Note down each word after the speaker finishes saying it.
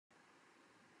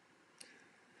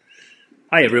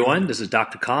Hi everyone, this is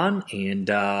Dr. Khan, and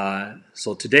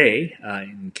so today,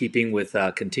 in keeping with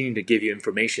continuing to give you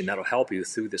information that'll help you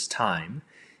through this time,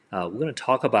 we're going to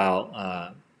talk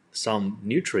about some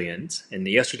nutrients. And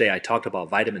yesterday I talked about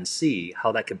vitamin C,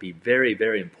 how that can be very,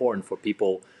 very important for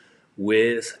people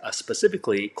with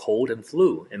specifically cold and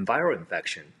flu and viral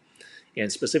infection. And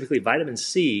specifically vitamin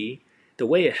C, the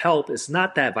way it helps is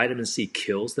not that vitamin C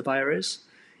kills the virus,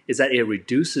 is that it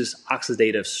reduces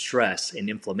oxidative stress and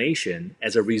inflammation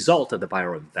as a result of the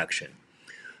viral infection.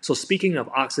 So speaking of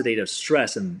oxidative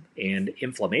stress and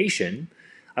inflammation,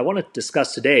 I want to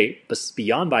discuss today,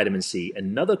 beyond vitamin C,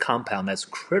 another compound that's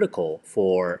critical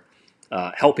for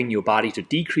helping your body to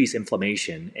decrease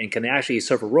inflammation and can actually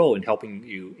serve a role in helping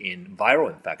you in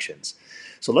viral infections.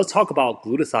 So let's talk about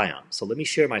glutathione. So let me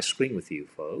share my screen with you,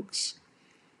 folks.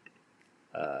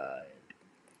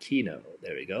 Keynote,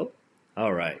 there we go.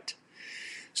 All right,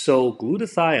 so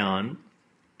glutathione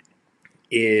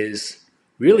is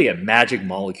really a magic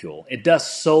molecule. It does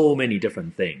so many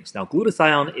different things. Now,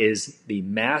 glutathione is the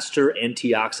master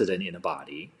antioxidant in the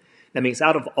body. That means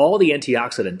out of all the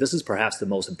antioxidants, this is perhaps the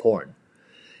most important.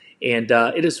 And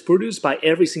it is produced by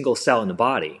every single cell in the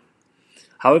body.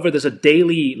 However, there's a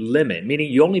daily limit, meaning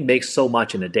you only make so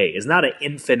much in a day. It's not an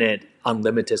infinite,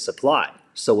 unlimited supply.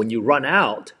 So when you run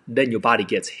out, then your body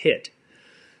gets hit.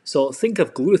 So think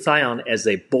of glutathione as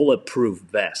a bulletproof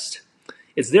vest.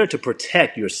 It's there to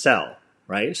protect your cell,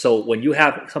 right? So when you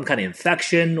have some kind of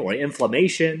infection or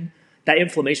inflammation, that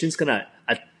inflammation is going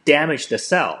to damage the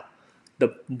cell. The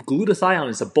glutathione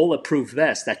is a bulletproof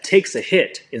vest that takes a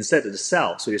hit instead of the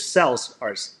cell, so your cells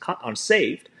are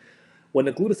saved. When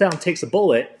the glutathione takes a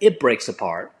bullet, it breaks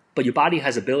apart, but your body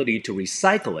has the ability to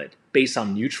recycle it based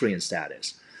on nutrient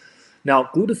status. Now,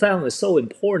 glutathione is so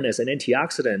important as an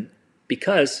antioxidant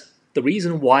because the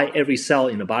reason why every cell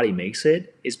in the body makes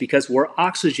it is because we're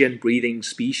oxygen-breathing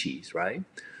species, right?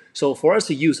 So for us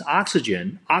to use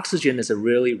oxygen, oxygen is a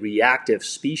really reactive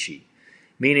species,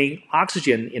 meaning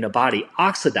oxygen in the body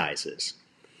oxidizes.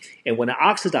 And when it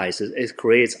oxidizes, it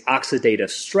creates oxidative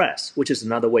stress, which is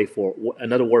another word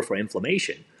for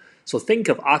inflammation. So think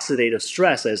of oxidative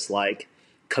stress as like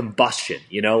combustion.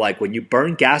 You know, like when you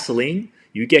burn gasoline,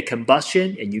 you get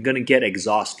combustion and you're going to get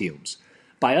exhaust fumes.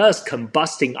 By us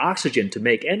combusting oxygen to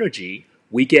make energy,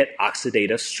 we get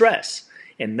oxidative stress.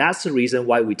 And that's the reason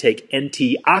why we take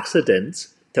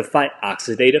antioxidants to fight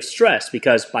oxidative stress,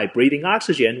 because by breathing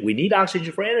oxygen, we need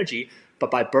oxygen for energy, but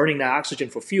by burning that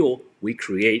oxygen for fuel, we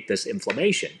create this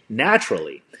inflammation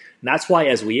naturally. And that's why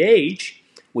as we age,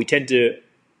 we tend to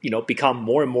become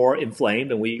more and more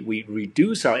inflamed, and we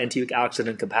reduce our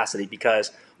antioxidant capacity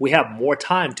because we have more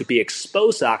time to be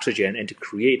exposed to oxygen and to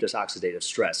create this oxidative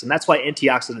stress. And that's why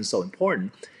antioxidants are so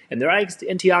important. And there are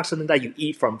antioxidants that you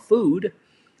eat from food,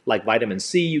 like vitamin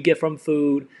C you get from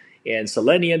food, and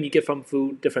selenium you get from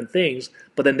food, different things.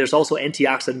 But then there's also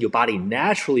antioxidant your body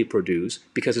naturally produces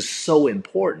because it's so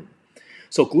important.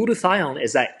 So glutathione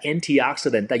is that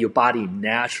antioxidant that your body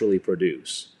naturally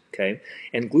produces. Okay?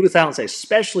 And glutathione is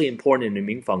especially important in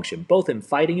immune function, both in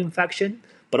fighting infection,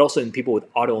 but also in people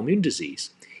with autoimmune disease,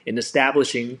 in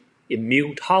establishing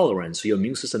immune tolerance so your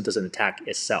immune system doesn't attack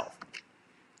itself.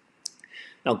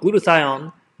 Now,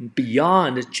 glutathione,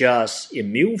 beyond just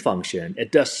immune function,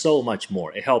 it does so much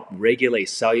more. It helps regulate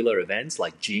cellular events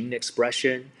like gene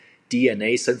expression,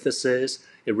 DNA synthesis.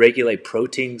 It regulates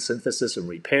protein synthesis and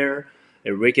repair.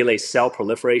 It regulates cell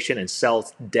proliferation and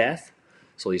cell death.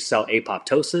 So your cell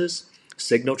apoptosis,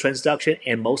 signal transduction,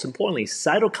 and most importantly,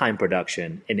 cytokine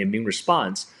production and immune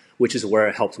response, which is where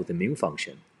it helps with immune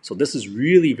function. So this is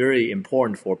really very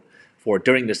important for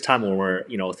during this time when we're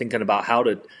thinking about how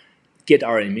to get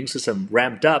our immune system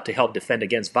ramped up to help defend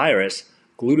against virus.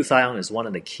 Glutathione is one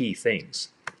of the key things.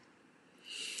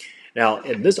 Now,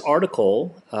 in this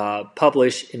article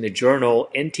published in the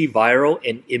journal Antiviral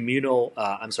and in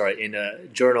the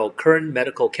journal Current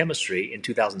Medical Chemistry in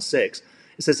 2006,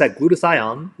 it says that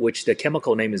glutathione, which the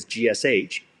chemical name is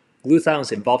GSH, glutathione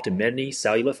is involved in many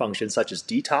cellular functions such as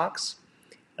detox,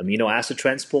 amino acid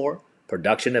transport,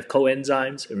 production of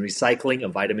coenzymes, and recycling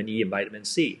of vitamin E and vitamin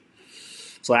C.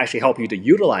 So it actually helps you to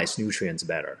utilize nutrients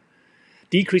better.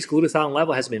 Decreased glutathione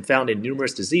level has been found in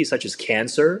numerous diseases such as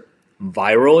cancer,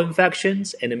 viral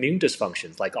infections, and immune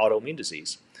dysfunctions like autoimmune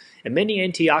disease. And many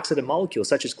antioxidant molecules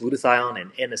such as glutathione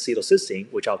and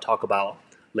N-acetyl-cysteine, which I'll talk about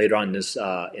later on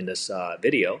in this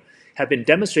video, have been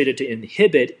demonstrated to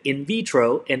inhibit in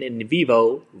vitro and in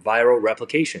vivo viral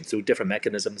replication through different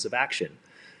mechanisms of action.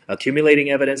 Accumulating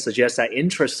evidence suggests that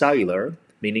intracellular,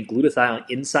 meaning glutathione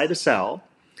inside the cell,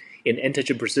 in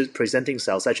antigen-presenting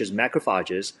cells such as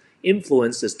macrophages,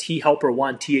 influence this T helper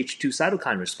 1 Th2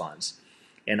 cytokine response.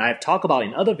 And I've talked about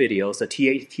in other videos the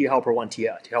T helper 1, T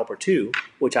helper 2,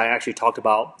 which I actually talked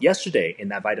about yesterday in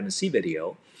that vitamin C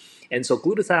video. And so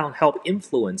glutathione help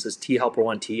influences T helper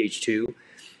 1, Th2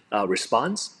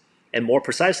 response. And more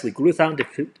precisely,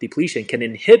 glutathione depletion can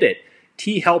inhibit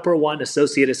T helper 1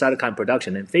 associated cytokine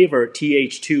production and favor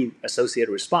Th2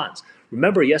 associated response.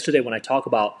 Remember yesterday when I talked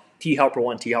about T helper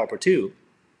 1, T helper 2,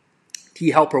 T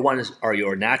helper 1 are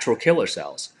your natural killer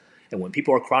cells. And when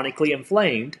people are chronically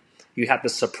inflamed, you have the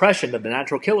suppression of the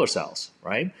natural killer cells,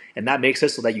 right? And that makes it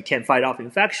so that you can't fight off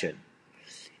infection.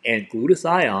 And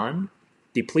glutathione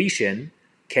depletion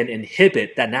can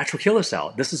inhibit that natural killer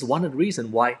cell. This is one of the reasons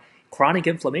why chronic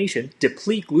inflammation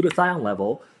deplete glutathione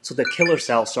level so the killer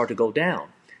cells start to go down.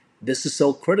 This is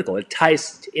so critical. It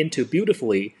ties into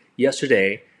beautifully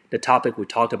yesterday the topic we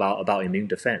talked about immune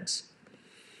defense.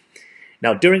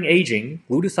 Now, during aging,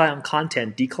 glutathione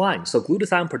content declines. So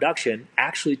glutathione production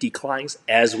actually declines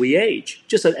as we age.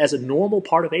 Just as a normal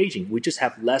part of aging, we just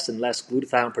have less and less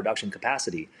glutathione production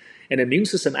capacity. And the immune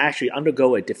system actually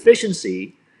undergo a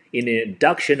deficiency in the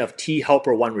induction of T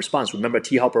helper 1 response. Remember,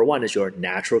 T helper 1 is your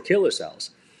natural killer cells.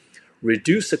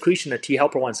 Reduced secretion of T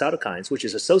helper 1 cytokines, which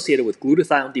is associated with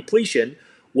glutathione depletion,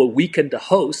 will weaken the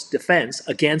host's defense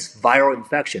against viral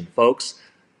infection. Folks,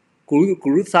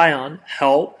 glutathione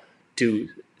help to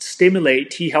stimulate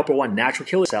T helper 1 natural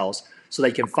killer cells so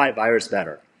they can fight virus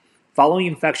better. Following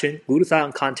infection,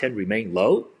 glutathione content remain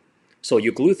low, so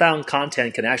your glutathione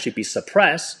content can actually be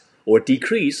suppressed or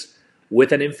decreased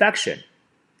with an infection.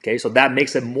 Okay, so that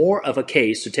makes it more of a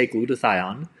case to take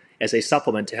glutathione as a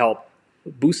supplement to help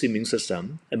boost the immune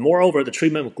system. And moreover, the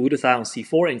treatment with glutathione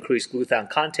C4 increased glutathione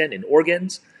content in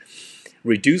organs,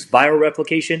 reduce viral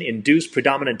replication, induce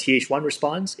predominant Th1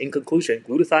 response. In conclusion,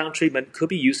 glutathione treatment could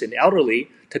be used in elderly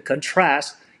to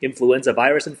contrast influenza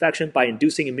virus infection by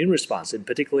inducing immune response, in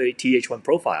particularly Th1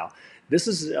 profile. This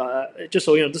is, just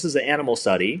so you know, this is an animal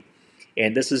study,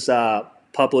 and this is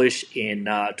published in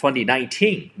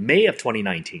 2019, May of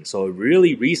 2019. So a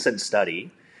really recent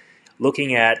study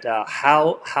looking at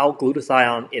how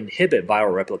glutathione inhibit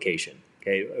viral replication.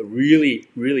 Okay, a really,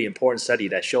 really important study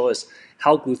that shows us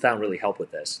how glutathione really helped with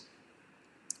this.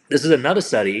 This is another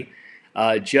study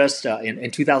just in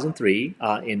 2003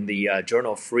 in the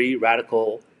journal Free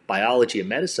Radical Biology and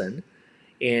Medicine.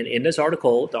 And in this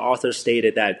article, the author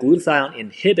stated that glutathione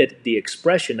inhibited the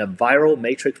expression of viral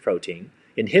matrix protein,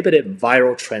 inhibited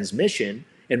viral transmission,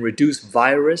 and reduced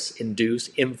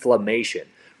virus-induced inflammation.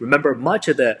 Remember, much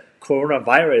of the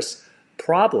coronavirus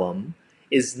problem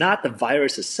is not the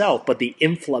virus itself, but the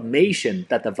inflammation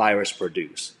that the virus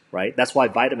produces, right? That's why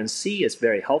vitamin C is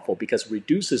very helpful because it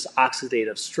reduces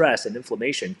oxidative stress and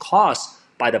inflammation caused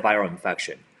by the viral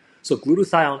infection. So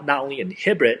glutathione not only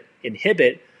inhibit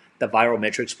the viral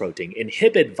matrix protein,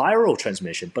 inhibit viral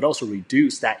transmission, but also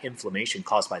reduce that inflammation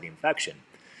caused by the infection.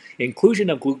 Inclusion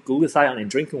of glutathione in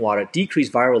drinking water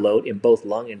decreased viral load in both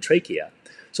lung and trachea.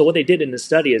 So what they did in the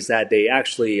study is that they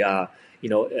actually,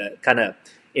 kind of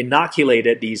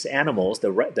inoculated these animals,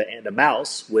 the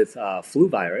mouse, with flu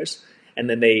virus, and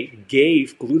then they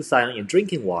gave glutathione in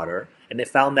drinking water, and they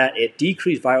found that it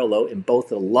decreased viral load in both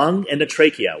the lung and the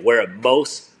trachea, where it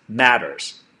most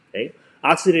matters. Okay?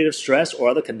 Oxidative stress or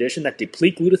other condition that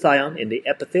deplete glutathione in the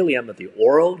epithelium of the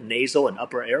oral, nasal, and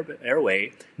upper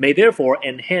airway may therefore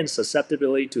enhance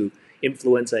susceptibility to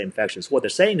influenza infections. What they're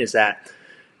saying is that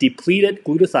depleted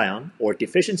glutathione or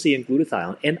deficiency in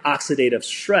glutathione and oxidative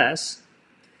stress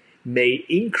may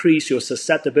increase your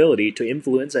susceptibility to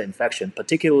influenza infection,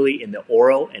 particularly in the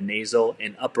oral and nasal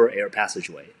and upper air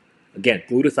passageway. Again,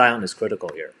 glutathione is critical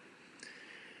here.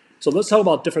 So let's talk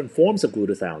about different forms of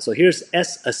glutathione. So here's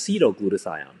S-Acetyl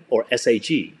Glutathione, or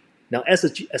SAG. Now,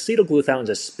 S-Acetyl Glutathione is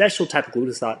a special type of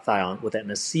glutathione with an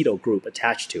acetyl group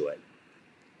attached to it.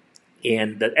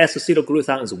 And the S-Acetyl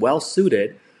Glutathione is well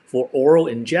suited for oral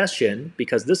ingestion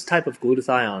because this type of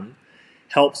glutathione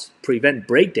helps prevent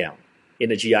breakdown in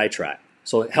the GI tract.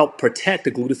 So it helps protect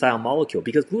the glutathione molecule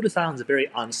because glutathione is a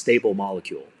very unstable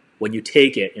molecule when you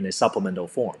take it in a supplemental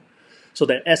form. So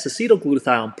the S-Acetyl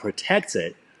Glutathione protects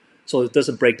it so it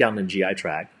doesn't break down in the GI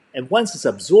tract. And once it's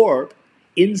absorbed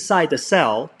inside the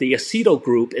cell, the acetyl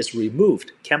group is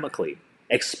removed chemically,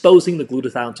 exposing the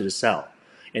glutathione to the cell.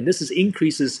 And this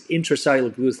increases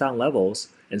intracellular glutathione levels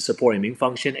and support immune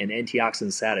function and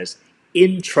antioxidant status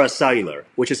intracellular,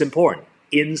 which is important,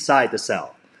 inside the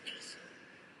cell.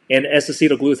 And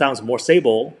S-Acetyl Glutathione is more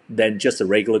stable than just a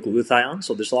regular glutathione.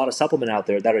 So there's a lot of supplements out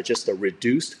there that are just a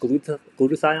reduced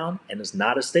glutathione and is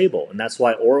not as stable. And that's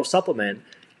why oral supplement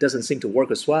doesn't seem to work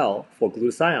as well for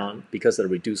glutathione because of the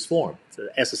reduced form. So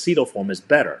the S-Acetyl form is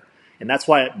better. And that's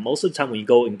why most of the time when you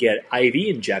go and get IV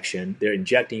injection, they're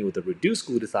injecting you with a reduced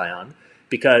glutathione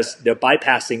because they're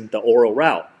bypassing the oral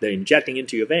route. They're injecting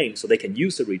into your vein so they can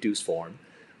use the reduced form.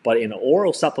 But in an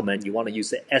oral supplement, you want to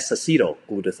use the S-Acetyl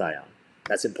Glutathione.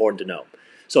 That's important to know.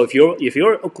 So if your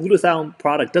glutathione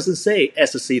product doesn't say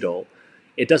S-Acetyl,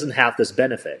 it doesn't have this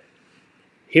benefit.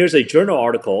 Here's a journal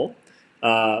article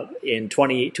in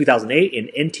 2008 in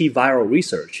Antiviral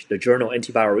Research, the journal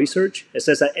Antiviral Research. It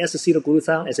says that S-Acetyl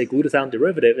Glutathione as a glutathione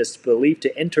derivative is believed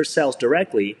to enter cells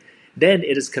directly. Then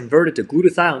it is converted to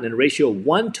glutathione in a ratio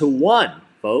 1:1,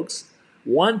 folks,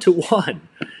 1:1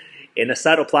 in a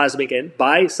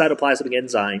by cytoplasmic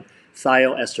enzyme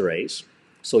thioesterase.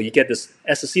 So you get this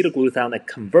S-Acetyl Glutathione that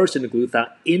converts into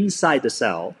glutathione inside the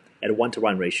cell at a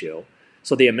 1:1 ratio.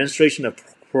 So the administration of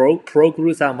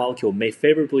pro-glutathione molecule may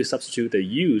favorably substitute the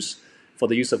use of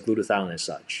glutathione as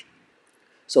such.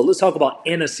 So let's talk about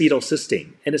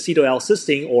N-acetyl-cysteine.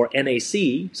 N-acetyl-L-cysteine, or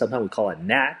NAC, sometimes we call it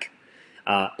NAC.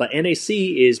 But NAC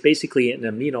is basically an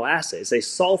amino acid. It's a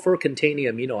sulfur-containing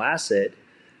amino acid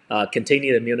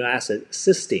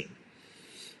cysteine.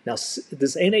 Now,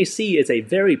 this NAC is a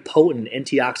very potent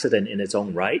antioxidant in its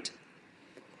own right,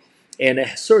 and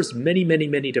it serves many, many,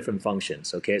 many different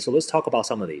functions. Okay, so let's talk about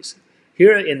some of these.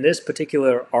 Here in this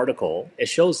particular article, it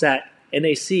shows that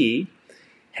NAC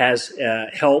has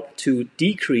helped to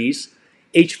decrease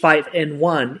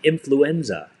H5N1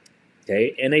 influenza.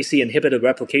 Okay, NAC inhibited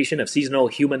replication of seasonal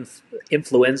human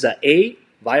influenza A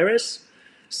virus.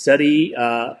 Study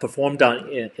performed on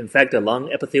infected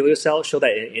lung epithelial cells showed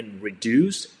that in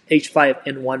reduced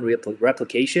H5N1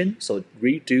 replication, so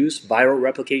reduced viral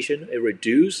replication, it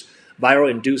reduced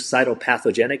viral-induced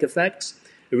cytopathogenic effects.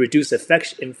 It reduced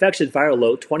infection viral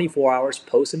load 24 hours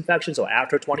post-infection, so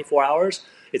after 24 hours,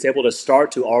 it's able to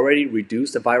start to already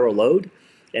reduce the viral load,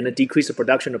 and it decreased the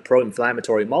production of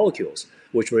pro-inflammatory molecules,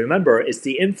 which, remember, is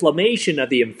the inflammation of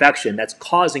the infection that's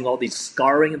causing all these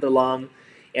scarring of the lung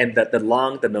and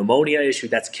the pneumonia issue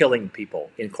that's killing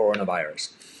people in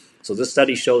coronavirus. So this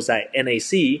study shows that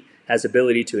NAC has the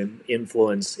ability to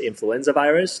influence influenza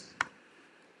virus.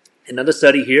 Another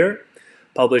study here,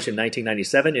 published in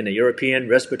 1997 in a European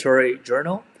Respiratory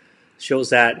Journal, shows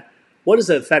that what is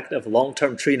the effect of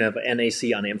long-term treatment of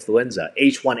NAC on influenza,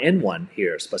 H1N1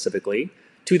 here specifically.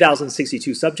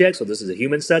 2,062 subjects, so this is a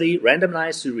human study,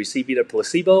 randomized to receive either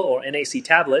placebo or NAC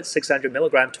tablets, 600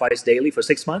 milligrams twice daily for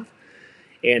 6 months.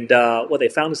 And what they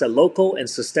found is that local and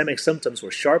systemic symptoms were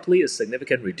sharply and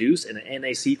significantly reduced in an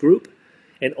NAC group,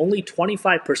 and only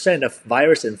 25% of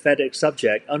virus-infected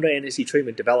subjects under NAC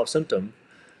treatment developed symptoms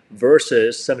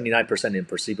versus 79% in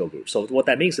placebo group. So what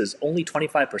that means is only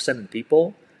 25% of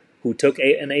people who took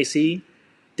NAC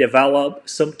developed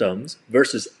symptoms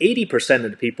versus 80%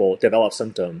 of the people developed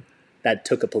symptoms that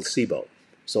took a placebo.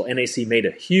 So NAC made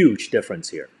a huge difference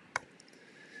here.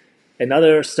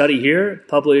 Another study here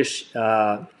published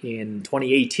in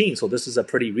 2018, so this is a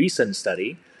pretty recent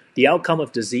study. The outcome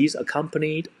of disease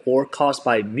accompanied or caused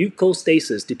by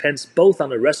mucostasis depends both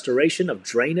on the restoration of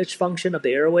drainage function of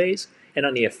the airways and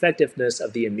on the effectiveness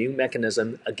of the immune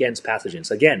mechanism against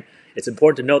pathogens. Again, it's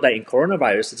important to note that in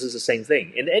coronavirus, this is the same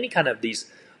thing. In any kind of these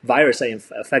viruses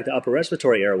that affect the upper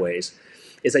respiratory airways,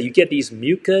 is that you get these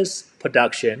mucus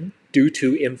production due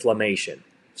to inflammation.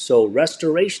 So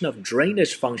restoration of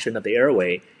drainage function of the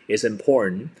airway is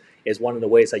important, is one of the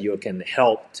ways that you can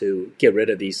help to get rid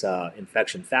of these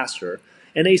infections faster.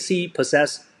 NAC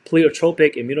possess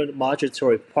pleiotropic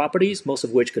immunomodulatory properties, most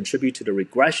of which contribute to the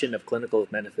regression of clinical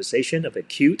manifestation of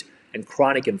acute and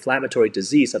chronic inflammatory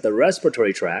disease of the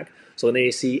respiratory tract. So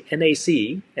NAC and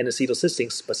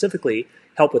acetylcysteine specifically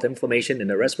help with inflammation in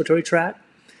the respiratory tract.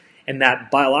 And that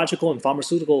biological and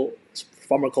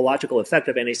pharmacological effect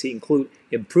of NAC include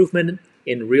improvement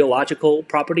in rheological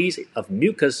properties of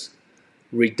mucus,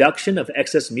 reduction of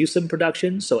excess mucin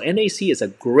production. So NAC is a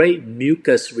great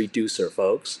mucus reducer,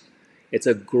 folks. It's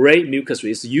a great mucus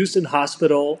reducer. It's used in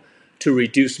hospital to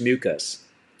reduce mucus.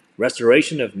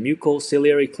 Restoration of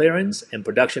mucociliary clearance and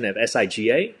production of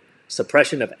SIGA.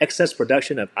 Suppression of excess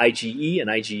production of IgE and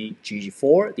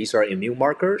IgG4. These are immune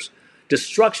markers.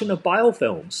 Destruction of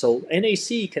biofilm. So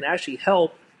NAC can actually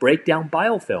help break down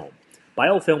biofilm.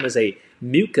 Biofilm is a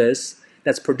mucus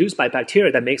that's produced by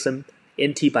bacteria that makes them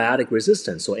antibiotic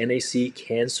resistant. So NAC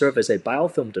can serve as a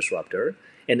biofilm disruptor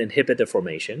and inhibit the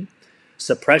formation.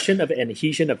 Suppression of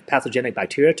adhesion of pathogenic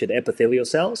bacteria to the epithelial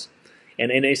cells. And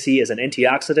NAC is an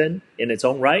antioxidant in its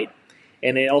own right.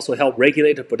 And it also helps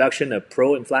regulate the production of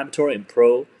pro-inflammatory and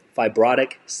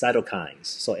pro-fibrotic cytokines.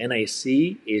 So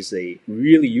NAC is a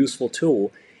really useful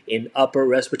tool in upper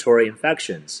respiratory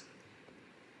infections.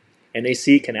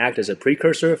 NAC can act as a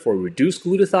precursor for reduced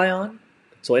glutathione.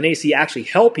 So NAC actually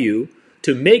help you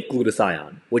to make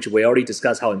glutathione, which we already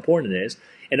discussed how important it is,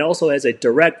 and also as a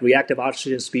direct reactive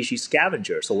oxygen species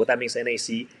scavenger. So what that means,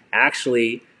 NAC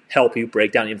actually help you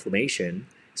break down inflammation,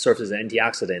 serves as an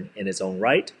antioxidant in its own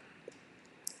right.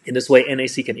 In this way,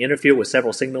 NAC can interfere with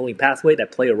several signaling pathways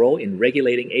that play a role in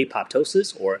regulating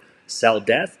apoptosis, or cell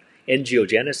death,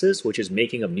 angiogenesis, which is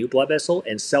making of new blood vessel,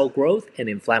 and cell growth and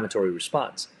inflammatory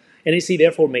response. NAC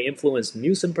therefore may influence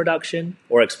mucin production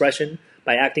or expression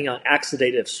by acting on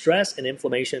oxidative stress and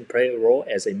inflammation, play a role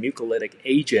as a mucolytic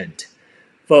agent.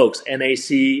 Folks,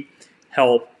 NAC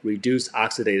help reduce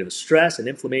oxidative stress and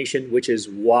inflammation, which is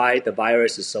why the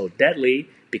virus is so deadly,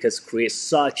 because it creates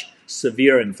such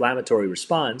severe inflammatory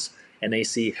response.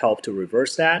 NAC help to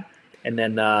reverse that. And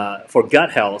then for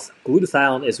gut health,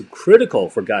 glutathione is critical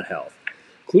for gut health.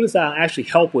 Glutathione actually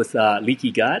help with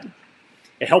leaky gut.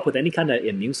 It helps with any kind of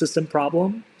immune system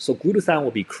problem. So glutathione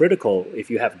will be critical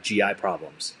if you have GI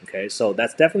problems. Okay, so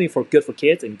that's definitely good for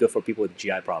kids and good for people with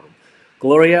GI problems.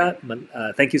 Gloria,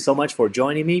 thank you so much for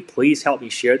joining me. Please help me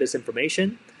share this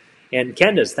information. And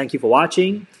Candace, thank you for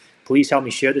watching. Please help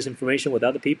me share this information with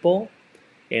other people.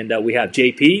 And we have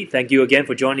JP. Thank you again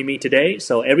for joining me today.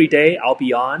 So every day I'll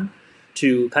be on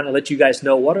to kind of let you guys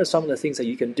know what are some of the things that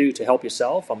you can do to help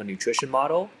yourself from a nutrition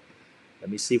model. Let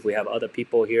me see if we have other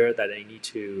people here that I need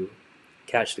to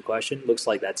catch the question. Looks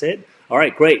like that's it. All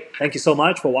right, great. Thank you so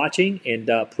much for watching, and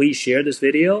please share this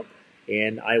video,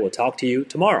 and I will talk to you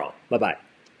tomorrow. Bye-bye.